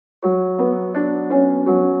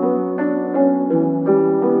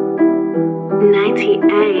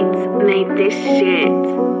98 made this shit.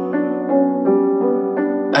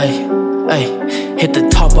 Ay, hit the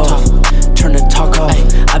top off, turn the talk off.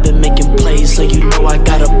 I've been making plays, so you know I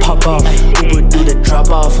gotta pop off. Uber do the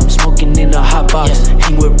drop off, I'm smoking in a hot box.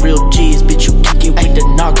 Hang with real G's, bitch, you kick it with the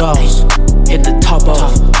knockoffs. Hit the top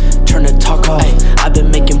off, turn the talk off. I've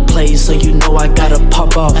been making plays, so you know I gotta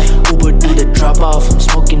pop off. Uber do the drop off, I'm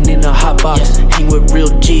smoking in a hot box. Hang with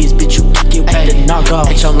real G's, bitch, you kick it with the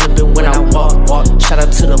knockoffs. Bitch, I'm limping when I walk. Shout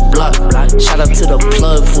out to the block, shout out to the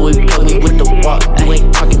plug, for we plug me with the walk. You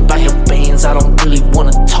ain't talking about the bands, I don't really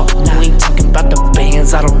wanna talk. You ain't talking about the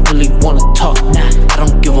bands, I don't really wanna talk. I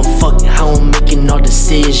don't give a fuck how I'm making all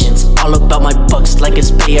decisions. All about my bucks like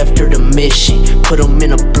it's pay after the mission. Put them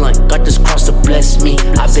in a blunt, got this cross to bless me.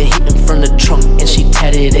 I've been hitting from the trunk and she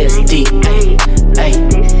tatted SD.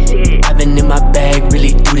 I've been in my bag,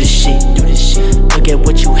 really do this shit. Look at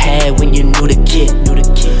what you had when you knew the kid.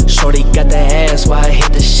 Shorty got the ass while I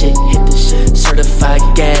hit the shit. Certified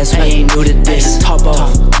gas, I ain't new to this. Top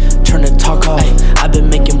off, turn the talk off. I've been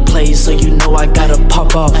making plays, so you know I gotta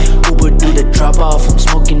pop off. Uber do the drop off, I'm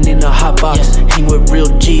smoking in a hot box. Hang with real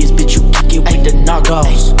G's, bitch, you kick it with the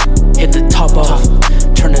knockoffs. Hit the top off,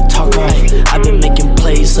 turn the talk off. I've been making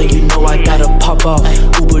plays, so you know I gotta pop off.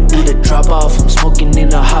 Uber do the drop off, I'm smoking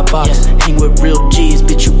in a hot box. Hang with real G's,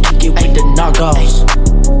 bitch, you kick it with the knockoffs.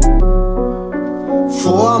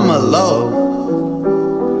 Fool, I'm a low.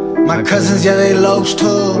 My cousins, yeah, they lows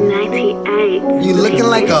too. 98. You looking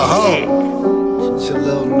like a hoe. Your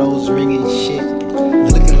little nose ringing shit.